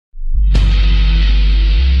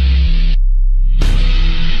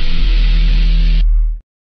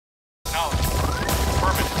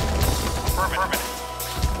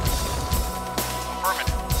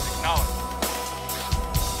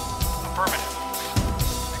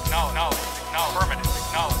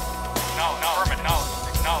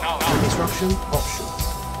Construction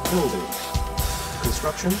options. Building.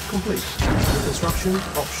 Construction complete. New construction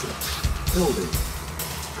options. Building.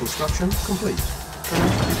 Construction complete.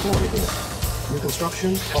 Cannot deploy here. New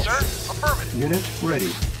construction options. Sir? Affirmative. Unit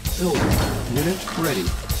ready. Building. Unit ready.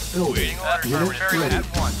 Building. Unit ready.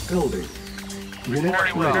 Building. Unit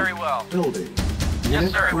ready. Very well. Building. Yes,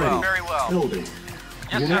 Unit sir. ready. Very well. Building.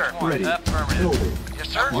 Yes, Unit sir. ready. Affirmative. Building. Yes,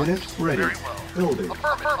 sir. Unit ready. Very well. Building.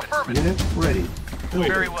 Affirmative. Unit ready. Building.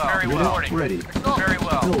 Very well. Very well. Unit ready. Very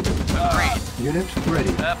well. Building. Agreed. Unit ready.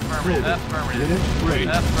 Affirmative. Building. Affirmative. Unit ready.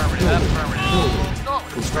 Affirmative. Building. Affirmative.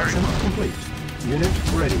 Building. Construction complete. Unit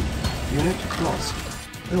ready. Unit lost.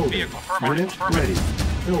 Building. Vehicle affirmative. Unit ready.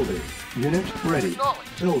 Building. Unit ready.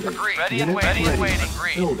 Building. Agreed. Ready Unit and waiting. ready. Waiting.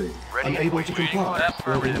 Agreed. Building. Ready and Unable waiting. to comply.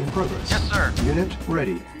 Building in progress. Yes, sir. Unit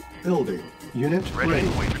ready. Building. Unit Ready ready.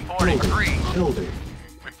 and waiting. Reporting. Building. Agreed. Building.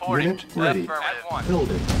 Reporting. Unit ready. Affirmative.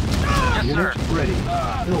 Building. Yes, Unit sir. ready.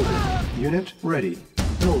 Building. Unit ready.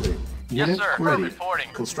 Building. Yes, Unit sir. ready. Reporting.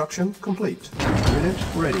 Construction complete. Unit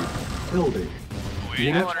ready. Building. Waiting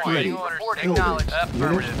Unit orders. ready. Waiting orders. Building. Acknowledge. Unit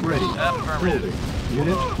Affirmative. ready. Affirmative. Building.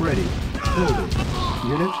 Unit ready. Building.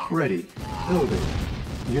 Unit ready. Building.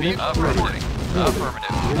 Unit ready. Reporting. Building.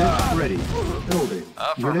 Affirmative. Unit ready. Building.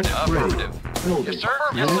 Unit Affirmative. ready. Affirmative. Building. Yes, sir.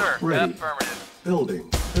 Yes, Unit sir. ready. Affirmative. Building.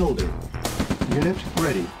 Building. Unit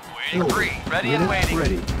ready. Waiting. Building. Agreed. Ready and Unit waiting.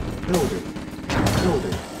 ready. Building.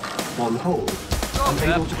 Building. On hold.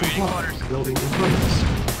 Unable to Waiting comply. orders. Building in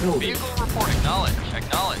progress. Building. Vehicle reporting. Acknowledge.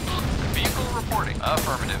 Acknowledge. Vehicle reporting.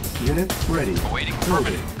 Affirmative. Unit ready. Awaiting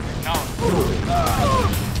Building. affirmative. Acknowledge. Building.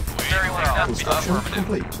 Very well. Construction Affirmative.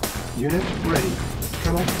 complete. Unit ready.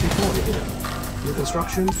 Cannot deploy here. New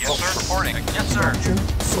construction. Yes, sir. Reporting. Yes, sir. Construction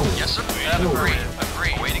sold. Yes, sir. Building. Agreed.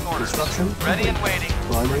 Agreed. Awaiting orders. Construction Ready and complete. waiting.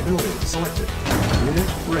 Primary building selected. Unit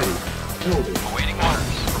ready. Building. Awaiting orders.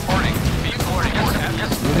 Reporting. Vehicle reporting. Yes, sir. Yes,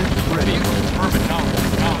 sir. Unit ready. Vehicle affirmative.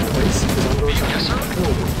 Acknowledge. Base is under attack. Yes, sir.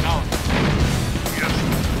 Building. Acknowledge.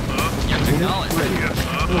 Yes, Unit acknowledge. ready.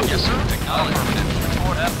 Building. Yes, sir. Acknowledge. Affirmative.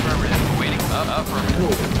 Report. Affirmative. Awaiting. Affirmative.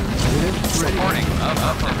 Building. Unit ready. Reporting.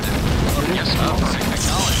 Affirmative. Yes, affirmative.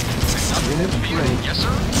 Acknowledge. Unit ready. Yes,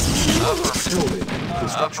 sir. Affirmative. Building.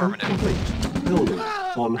 Construction Affirmative. complete. Building.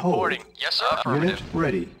 On hold. Reporting. Yes, sir. Unit Affirmative.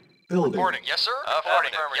 ready. Building. Reporting. Yes, sir.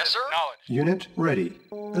 Affirmative. Yes, sir. Acknowledge. Unit ready.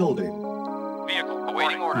 Building. Vehicle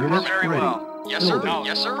awaiting orders. Unit Very ready. well. Yes, sir. Building.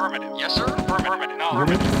 Yes, sir. Affirmative. Yes, sir. Affirmative.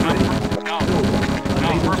 Unit ready. Building.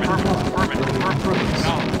 Unable to comply. Building in progress.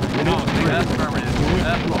 Unit ready. Affirmative.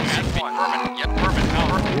 Unit lost. Affirmative. Yes,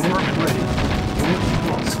 affirmative. Unit ready. Unit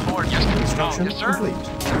lost. Report. Yes, Construction yes, sir. complete.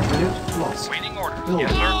 Unit lost. Waiting orders. Building.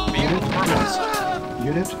 Yes, sir. Vehicle Unit affirmative. lost.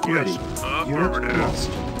 Unit ready. Unit lost.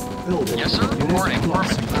 Building. Yes, sir. Reporting. Unit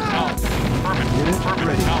lost. Affirmative. Unit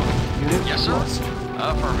ready. Unit Yes, sir. lost.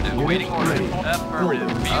 Affirmative. Unit Waiting orders. ready. Affirmative.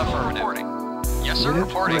 Building. Vehicle reporting. Yes, sir. Unit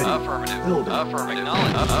Reporting. ready. Affirmative. Building. Affirmative.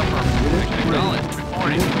 Acknowledge. Affirmative. Unit ready. Acknowledge.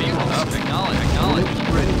 Reporting. Unit Vehicle lost. up. Acknowledge. Acknowledge. Unit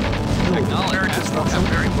ready. Building. Acknowledge. Construction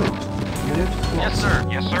Very complete. Unit Yes, lost. sir.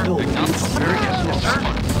 Yes, sir. Building. Acknowledge. Very yes, yes, sir.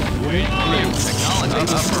 Unit ready. Acknowledge. Unable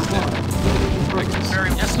to Affirmative. comply. Building in progress. Very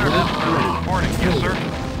yes, sir. Unit Affirmative. ready. Reporting. Yes, sir.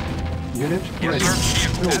 Unit Yes, ready. sir.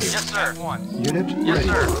 Vehicle. Building. Yes, sir. One. Unit Yes, ready.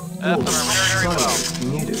 sir. Building. Affirmative. Very well. Silence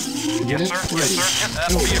needed. Yes, Unit sir. Yes, ready. sir. Yes,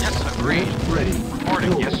 Building. yes, agreed. Unit ready.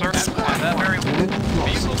 Reporting. Yes, sir. Building. Very well. Unit lost.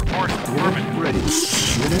 Vehicle reporting. Unit Affirmative. ready.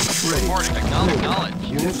 Unit ready. Reporting. Acknowledge. Building. Acknowledge.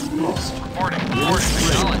 Unit lost. Reporting. Unit Reporting.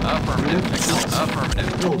 ready. Acknowledge. Affirmative. Unit Acknowledge. lost. Affirmative.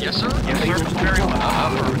 Building. Yes, sir. Yes, Unable sir. to Very well. comply.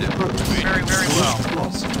 Affirmative. Progress. Very, very well. Unit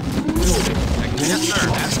lost. Building. Yes, sir.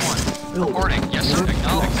 Unit That's lost. one. Building. Reporting. Yes, sir. Unit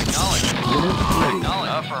Acknowledge. lost. Acknowledge. Unit ready.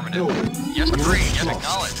 Acknowledge. Affirmative. Building. Yes, Unit agreed. Yes, lost.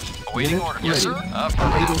 acknowledge. Awaiting Unit order. Yes, sir. ready. Unable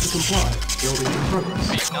Affirmative. to comply. Building in progress.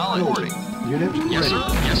 Acknowledge. Building. Unit Yes, ready.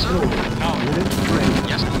 sir. Yes, sir. Building. Acknowledge. Unit ready.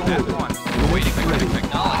 Yes, that's Building. one. Unit Awaiting. ready.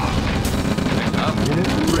 Acknowledge. Unit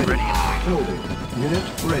ready. Ready. Building. Unit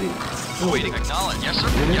ready. Awaiting. Building. Acknowledge. Yes, sir.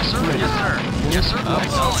 Unit Yes, sir. ready. Yes, sir. Unit Yes, sir. lost.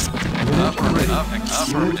 Acknowledge. Unit ready.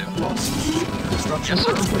 Affirmative. Unit lost. Construction Yes,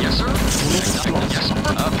 sir. complete. Yes, sir. Unit lost. Yes, sir.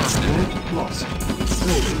 Affirmative. Unit lost.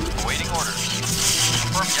 Building. Awaiting orders.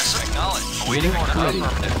 Yes, sir. Acknowledge. Awaiting Unit order. ready.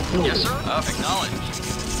 Affirmative. Building. Yes, sir. Acknowledge.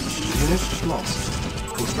 Unit lost.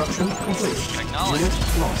 Construction complete. Acknowledge. Unit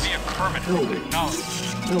lost. Be affirmative. Building. Acknowledge.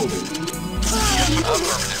 Building. Yes, sir.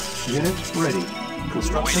 Affirmative. Unit ready.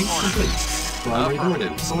 Construction Awaiting orders. complete. Primary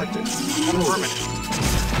Affirmative. building selected. Building. Affirmative.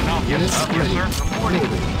 Now, Unit yes, ready. yes, sir. Reporting.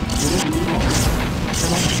 Building. Unit lost.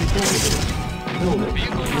 Cannot deploy here. Building.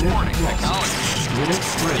 Vehicle Unit reporting. lost. Acknowledge. Unit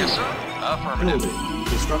ready. Yes, sir. Affirmative. Building.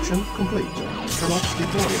 Construction complete. Cannot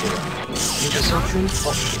deploy here. New Yes, sir. construction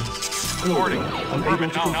options. Reporting. Unable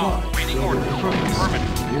to comply. Waiting Building orders. in progress.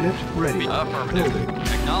 Affirmative. Unit ready. Affirmative. Building.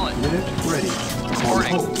 Acknowledge. Unit ready.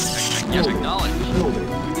 Reporting. On hold. Yes, Building. acknowledge. Building.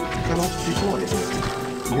 Cannot deploy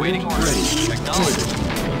here. Awaiting Unit orders. ready. Acknowledge.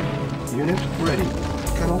 Building. Unit ready.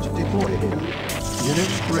 Cannot deploy here.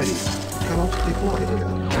 Unit ready. Cannot deploy here.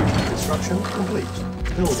 Construction complete.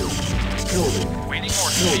 Building. Building. Waiting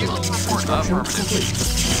orders. Building. Vehicle report. Construction Affirmative. complete.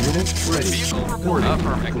 Unit ready. Vehicle report. Building.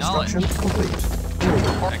 Affirmative. Construction Acknowledge. complete. Building.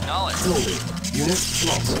 Report. Acknowledge. Building. Unit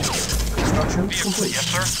lost. Construction Vehicle. complete. Yes,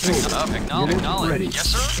 sir. Building. Acknowledge. Unit Acknowledge. ready. Yes,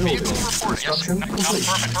 sir. Building. Vehicle report. Yes, Construction complete.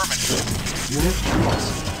 Affirmative. Unit lost.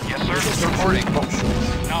 Yes, sir. Construction Reporting.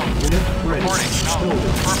 options. No. Unit ready. Reporting. No.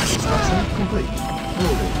 Building. Affirmative. Construction complete.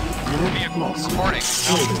 Building. Unit Vehicle. lost. Reporting.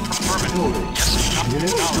 No. Building. Affirmative. Building. Yes, sir.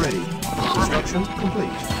 Unit No. ready. Construction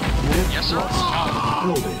complete. Unit Yes, sir. lost.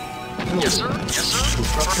 Building. Building. Yes, sir. Yes, sir.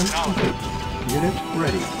 Construction No. complete. Unit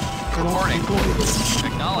ready. Cannot Reporting. deploy here.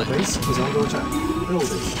 Acknowledge. Base is under attack.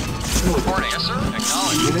 Building. Building. Reporting. Yes, sir.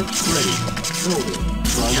 Acknowledge. Unit ready. Building.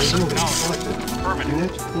 Primary Yes, sir. building No. selected. Affirmative.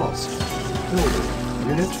 Unit lost. Building.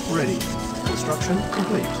 Unit ready. Construction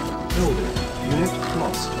complete. Building. Unit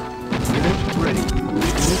lost. Unit ready.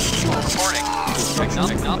 Unit lost. Reporting. Construction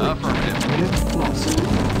complete. Affirmative. Unit lost.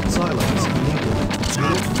 Silos needed.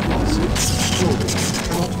 Unit lost. Building.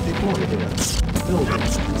 Cannot deploy here. Building.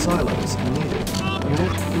 Silos needed.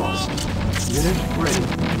 Unit lost. Unit ready.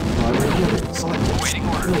 Primary building selected. Waiting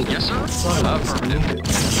orders. Building. Yes, sir. Silos Affirmative. needed.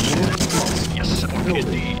 Unit lost. Yes, sir.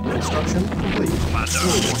 Building. Construction complete.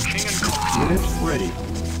 Building. Unit ready.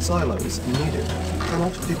 Silos needed.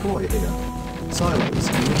 Cannot deploy here. Silos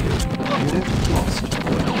needed. Unit lost.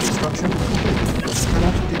 Construction complete.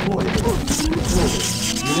 Cannot deploy here. Building.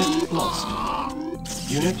 Unit lost.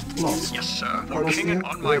 Unit lost. Yes, sir. Chronosphere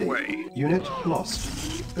On my ready. way. Unit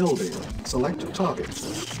lost. Building. Select target.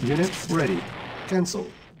 Unit ready. Cancel.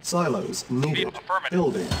 Silos needed. Affirmative.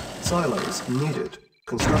 Building. Silos needed.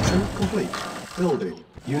 Construction complete. Building.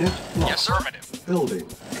 Unit lost. Yes, sir. Affirmative. Building.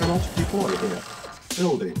 Cannot deploy here.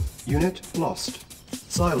 Building. Unit lost.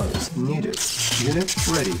 Silos needed. Unit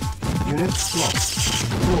ready. Unit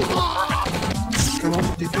lost. Building.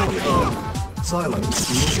 Cannot deploy here. Silos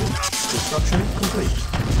needed. Construction complete.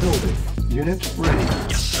 Building. Unit ready.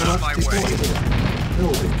 Cannot my deploy way. here.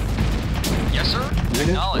 Building. Yes, sir. Unit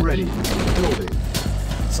Acknowledge. ready. Building.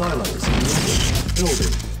 Silos needed.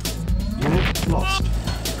 Building. Unit lost.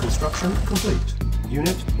 Construction complete.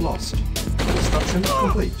 Unit lost. Construction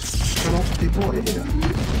complete. Cannot deploy here.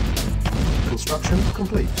 Construction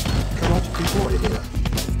complete. Cannot deploy here.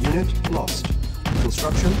 Unit lost.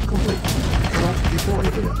 Construction complete. Cannot deploy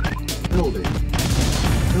here. Building.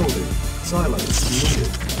 Building. Silos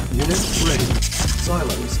needed. Unit ready.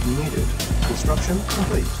 Silos needed. Construction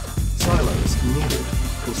complete. Silos needed.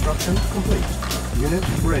 Construction complete. Unit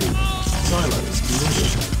ready. Silos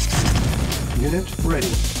needed. Unit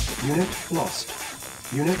ready. Unit lost.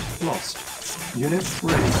 Unit lost. Unit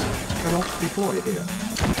ready. Cannot deploy here.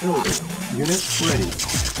 Building. Unit ready.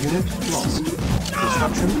 Unit lost.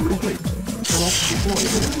 Construction complete. Cannot deploy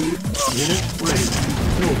here. Unit ready.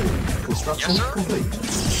 Building. Construction Yes, sir. complete.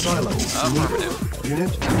 Silos Affirmative. needed.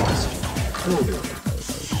 Unit lost. Building.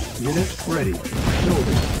 Unit ready.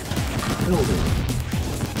 Building. Building.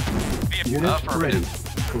 Unit ready. Affirmative.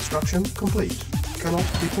 Construction complete. Cannot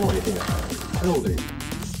deploy here. Building.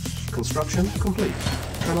 Construction complete.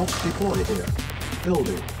 Cannot deploy here.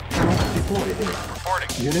 Building. Cannot deploy here.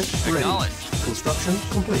 Reporting. Unit ready. Acknowledge. Construction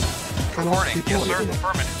complete. Cannot Reporting. deploy Yes, sir. here.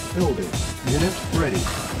 Affirmative. Building. Unit ready.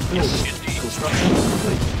 Building. indeed. Construction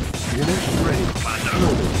complete. Unit ready.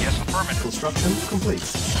 Building. Yes, affirmative. Construction complete.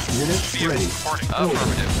 Unit Vehicle ready. reporting. Building.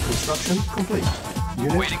 Affirmative. Construction complete.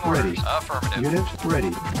 Unit Waiting ready. orders. Affirmative. Unit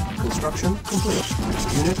ready. Construction complete.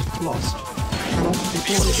 Unit lost. Cannot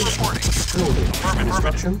deploy Vehicle here. reporting. Building. Affirmative.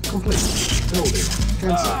 Construction complete. Building.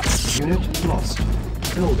 Cancel. Unit lost.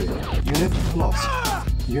 Building. Unit lost.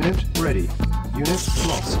 Unit ready. Unit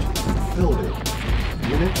lost. Building.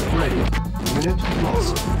 Unit ready. Unit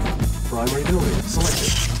lost. Primary building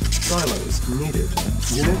selected. Silos needed.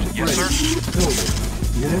 Unit Yes, ready. sir. Building.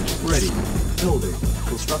 Unit ready. Building.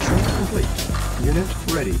 Construction complete. Unit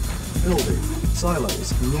ready. Building.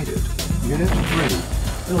 Silos needed. Unit ready.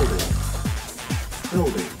 Building.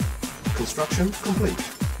 Building. Construction complete.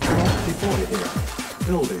 Cannot deploy here.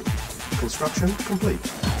 Building. Construction complete.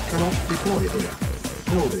 Cannot deploy here.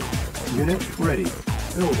 Building. Unit ready.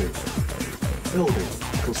 Building. Building.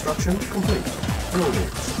 Construction complete. Building.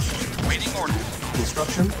 Waiting orders.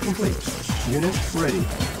 Construction complete. Unit ready.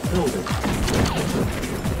 Building.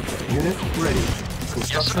 Unit ready.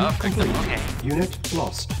 Construction complete. Okay. Unit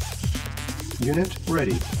lost. Unit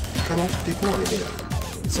ready. Cannot deploy here.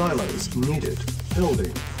 Silos needed.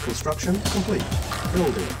 Building. Construction complete.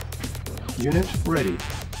 Building. Unit ready.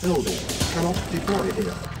 Building. Cannot deploy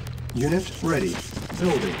here. Unit ready.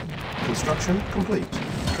 Building. Construction complete.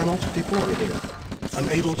 Cannot deploy here.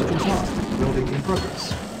 Unable to comply. Building in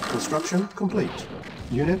progress. Construction complete.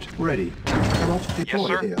 Unit ready. Cannot deploy Yes,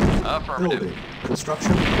 sir. here. Affirmative. Building.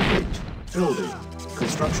 Construction complete. Building.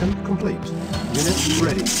 Construction complete. Unit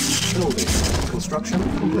ready. Building. Construction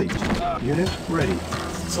complete. Unit ready.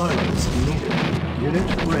 Silos needed.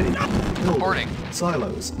 Unit ready. Building. Reporting.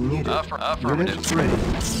 Silos needed. Affirmative. Unit ready.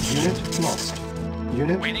 Unit lost.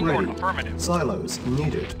 Unit Waiting ready. order. Affirmative. Silos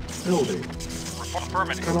needed. Building.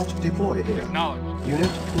 Affirmative. Cannot deploy here. Acknowledged.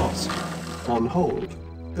 Unit lost. On hold.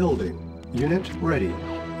 Building. Unit ready.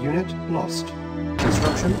 Unit lost.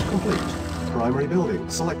 Construction complete. Primary building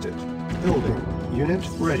selected. Building. Unit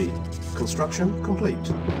ready. Construction complete.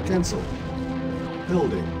 Cancel.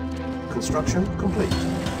 Building. Construction complete.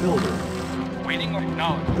 Building. Waiting order.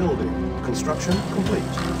 Acknowledged. Building. Construction complete.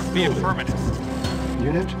 Be Building. affirmative.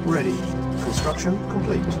 Unit ready. Construction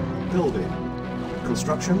complete. Building.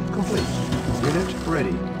 Construction complete. Unit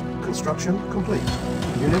ready. Construction complete.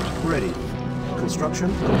 Unit ready. Construction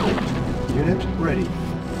complete. Unit ready.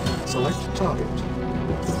 Select target.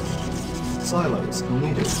 Silos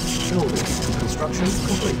needed. Building. Construction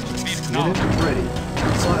complete. Unit ready.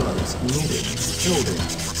 Silos needed. Building.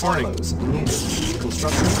 Silos needed.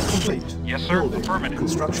 Construction complete. Yes, sir. Building. Affirmative.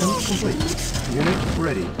 Construction complete. Unit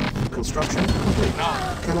ready. Construction complete.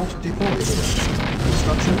 Acknowledged. Cannot deploy here.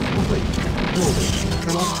 Construction complete. Building.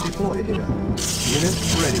 Cannot deploy here. Unit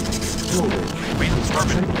ready. Building.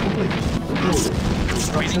 Construction complete. Building.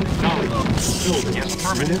 Construction complete. Building. Yes,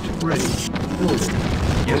 affirmative. Unit ready. Building.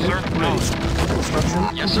 Yes, Unit sir. ready. Acknowledged. Construction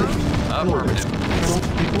Yes, sir. complete. Building. Affirmative. Cannot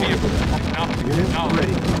deploy here. Unit Acknowledged.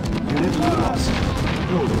 ready. Unit lost.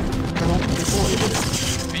 Building. Cannot deploy here.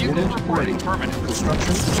 Vehicle Unit reporting. ready. Affirmative.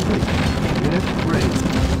 Construction complete. Unit ready.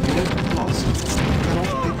 Unit lost. Cannot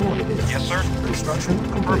deploy here. Yes, sir. Construction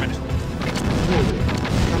complete. Affirmative. Building.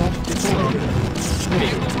 Cannot deploy here. Building.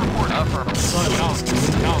 Vehicle report. Affirmative. Silence.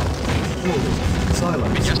 Acknowledged. Building.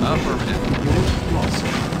 Silence. Yes, affirmative. Unit lost.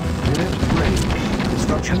 Unit ready.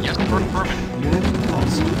 Construction Yes, complete. affirmative. Unit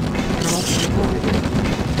lost. Cannot deploy here.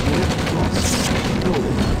 Unit lost.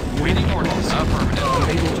 Building. Unit Waiting order. lost. Affirmative.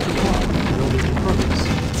 Unable to comply. Building in progress.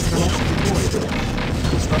 Cannot deploy here.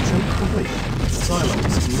 Construction complete.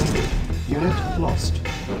 Silence needed. Unit lost.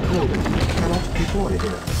 Building. Cannot deploy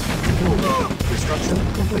here. Building. Construction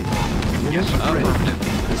complete. Unit Yes, ready. affirmative.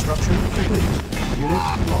 Construction complete. Unit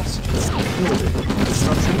lost. Building.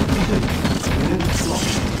 Construction complete. Unit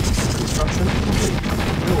lost. Construction complete.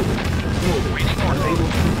 Building. Building. Waiting order. Unable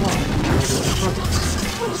to comply. Building in progress.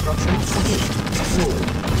 Construction complete. Building.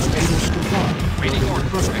 Unable to comply. Waiting Building in order.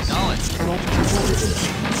 progress. Acknowledged. Cannot deploy here.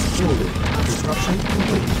 Building. Construction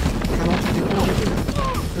complete. Cannot deploy here.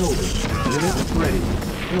 Building. Unit ready.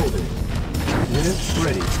 Building. Unit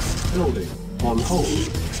ready. Building. On hold.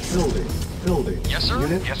 Building. Building. Yes, sir.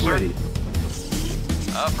 Unit Yes, sir. ready.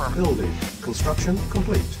 Affirmative. Building. Construction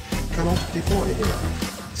complete. Cannot deploy here.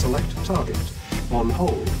 Select target. On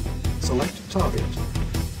hold. Select target.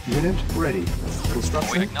 Unit ready.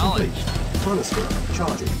 Construction Acknowledged. complete. Chronosphere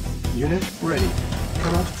charging. Unit ready.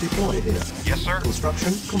 Cannot deploy here. Yes, sir.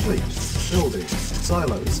 Construction complete. Building.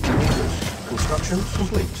 Silos needed. Construction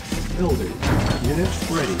complete. Building. Unit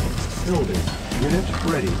ready. Building. Unit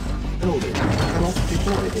ready. Building. Cannot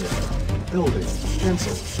deploy here. Building.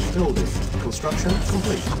 Cancel. Building. Construction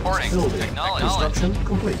complete. Reporting. Building. Acknowledged. Construction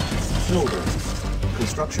complete. Building.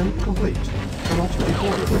 Construction complete. Cannot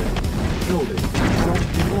deploy here. Building. Cannot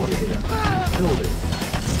deploy here. Building.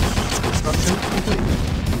 Construction complete.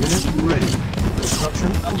 Unit ready. Construction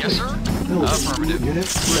complete. Yes, sir. Building. Affirmative. Unit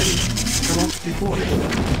ready. Cannot deploy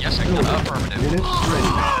here. Yes, Building. affirmative. Unit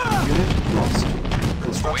ready. Unit lost.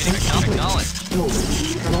 Construction Waiting. complete. Acknowledged. Building.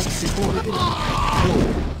 Cannot deploy here.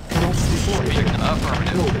 Building. Cannot deploy here.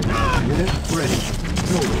 Affirmative. Building. Unit ready.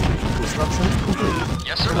 Building. Construction complete.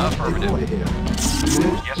 Yes, sir. Cannot Affirmative. deploy here.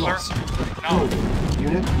 Unit Yes, sir. lost. Acknowledged. Building.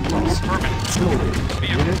 Unit lost. Affirmative. Building. Be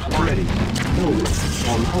Unit reported. ready. Building.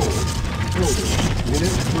 On hold. Building.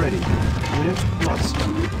 Unit ready. Unit lost.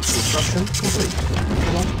 Construction complete.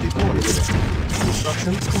 Cannot deploy here.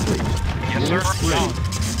 Construction complete. Yes, sir. Unit ready.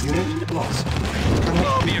 Unit lost.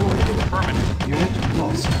 Cannot Be deploy here. affirmative. Unit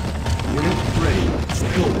lost. Unit ready.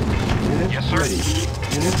 Building. Unit Yes, sir. ready.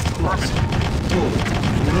 Unit lost. Building.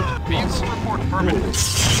 Unit lost. Vehicle report Building. affirmative.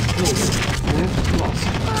 Building. Unit lost.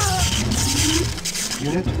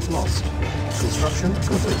 Unit lost. Construction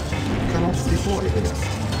complete. Cannot deploy here.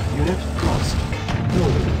 Unit lost.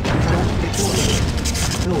 Building. Cannot deploy here.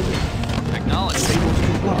 Building. Acknowledged. Unable to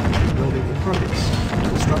comply. Building in progress.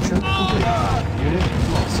 Construction complete. Unit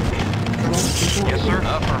lost. Cannot deploy. Yes, sir.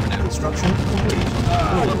 Affirmative. Construction complete.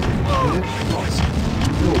 Building. Unit lost.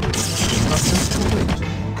 Building. Construction complete.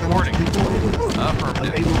 Cannot Reporting. deploy.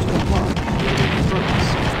 Affirmative. Unable to comply. Building in progress.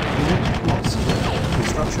 Unit lost.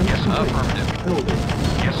 Construction Yes, complete. affirmative. Building.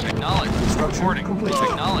 Yes, acknowledged. Construction Reporting. complete.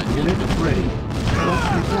 Acknowledged. Unit ready. Cannot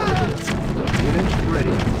deploy here. Unit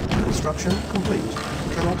ready. Construction complete.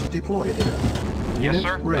 Cannot deploy here. Yes, Unit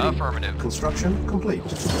sir. ready. Affirmative. Construction complete.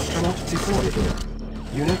 Cannot deploy here.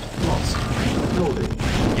 Unit lost. Building.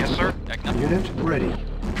 Yes, sir. Acknowledged. Unit ready.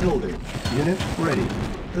 Building. Unit ready.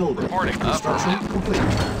 Building. Reporting. Construction Affirmative.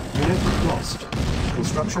 complete. Unit lost.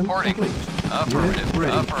 Construction Reporting. complete. Affirmative. Unit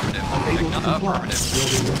ready. Affirmative. Unable to comply. Affirmative.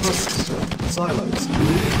 Building in progress. Silos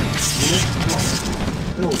needed. Unit lost.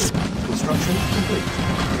 Building. Construction complete.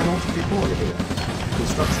 Cannot deploy here.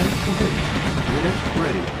 Construction complete. Unit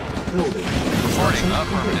ready. Building. Reporting. Construction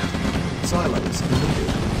Affirmative. complete. Silos needed.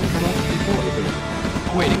 Cannot deploy here.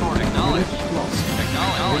 Awaiting order. Acknowledged. Unit lost.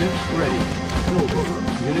 Acknowledged. Unit ready. Building.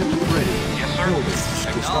 Unit ready. Yes, sir. Building.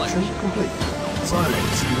 Construction Acknowledged. complete.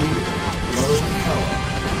 Silos needed. Low power.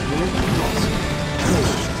 Unit lost.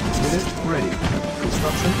 Building. Unit ready.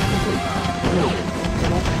 Construction complete. Building.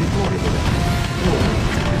 Cannot deploy here.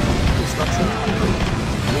 Building. Construction complete.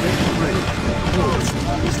 Unit ready. Building.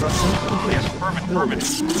 Construction complete. Yes, affirmative. Building.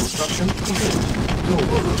 Affirmative. Construction complete.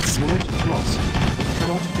 Building. Unit lost.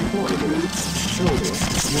 Cannot deploy here. Building.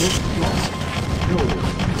 Unit lost. Building.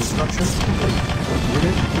 Construction complete.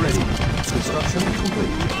 Unit ready. Construction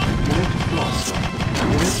complete. Unit lost.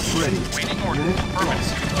 Unit ready. Waiting order. Unit lost.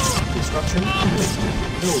 Construction complete.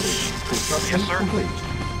 Building. Construction Yes, sir. complete.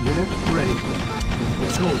 Unit ready.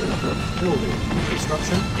 Building. Building.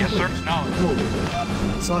 Construction Yes, sir. complete. Acknowledged.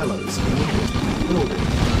 Building. Silos needed. Building.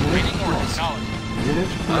 Unit Waiting order. lost. Acknowledged. Unit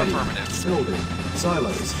ready. Affirmative. Building.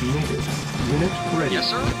 Silos needed. Unit ready. Yes,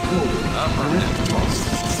 sir. Building. Affirmative. Unit lost.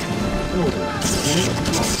 Building. Unit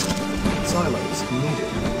lost. Silos needed.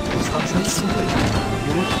 Construction complete.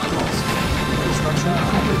 Unit lost. Construction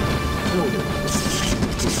complete. Building.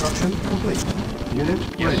 Construction complete. Unit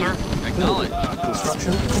Yes, ready. sir. Acknowledged. Building.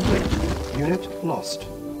 Construction complete. Unit lost.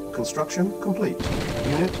 Construction complete.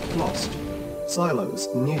 Unit lost. Silos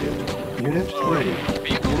needed. Unit ready.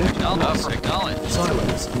 Vehicle Unit lost. acknowledged.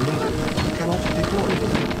 Silos needed. Cannot deploy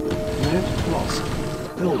here. Unit lost.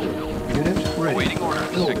 Building. Unit ready. Awaiting orders.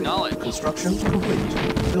 Building. Acknowledged. Construction complete.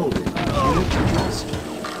 Building. Unit lost.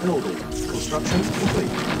 Building. Construction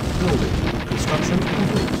complete. Building. Construction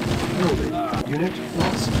complete. Building. Unit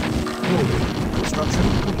lost. Building. Construction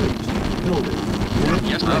complete. Building. Unit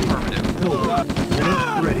Yes, ready. affirmative. Building.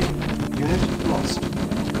 Unit ready. Unit lost.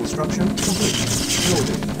 Construction complete.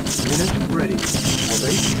 Building. Unit ready. Our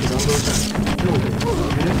base is under attack. Building.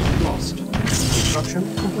 Unit lost. Construction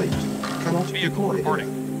complete. Cannot Vehicle deploy here. reporting.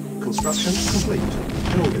 Construction complete.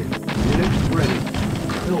 Building. Unit ready.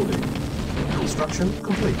 Building. Construction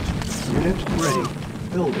complete. Unit ready.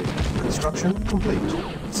 Building. Construction complete.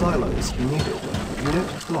 Silos needed.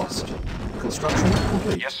 Unit lost. Construction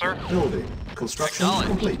complete. Yes, sir. Building. Construction Acknowledged.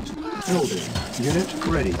 complete. Building. Unit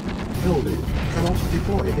ready. Building. Cannot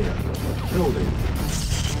deploy here. Building.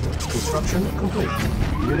 Construction complete.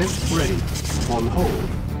 Unit ready. On hold.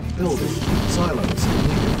 Building. Silos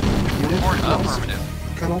needed. Unit Report lost. affirmative.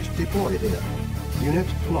 Cannot deploy here. Unit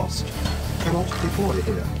lost. Cannot deploy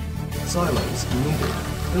here. Silos needed.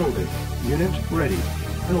 Building. Unit ready.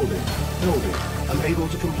 Building. Building. Unable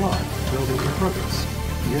to comply. Building in progress.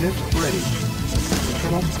 Unit ready.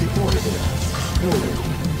 Cannot deploy here. Building.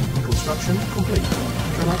 Construction complete.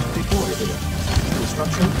 Cannot deploy here.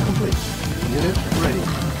 Construction complete. Unit ready.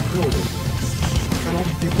 Building. Cannot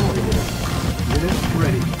deploy here. Unit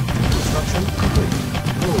ready. Construction complete.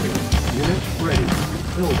 Building. Unit ready.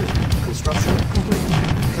 Building. Construction complete.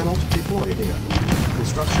 Cannot deploy here.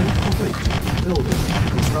 Construction complete. Building.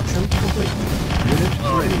 Construction complete. Unit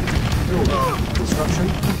ready. Building. Construction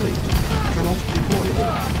complete. Cannot deploy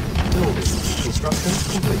here. Building. Construction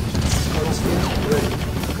complete. Counterstrike ready.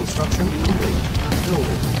 Construction complete.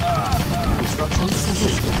 Building. Construction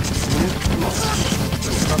complete. Unit lost.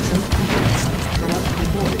 Construction complete. Cannot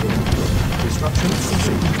deploy here. Construction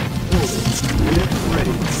complete. Building. Unit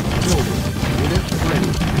ready. Building.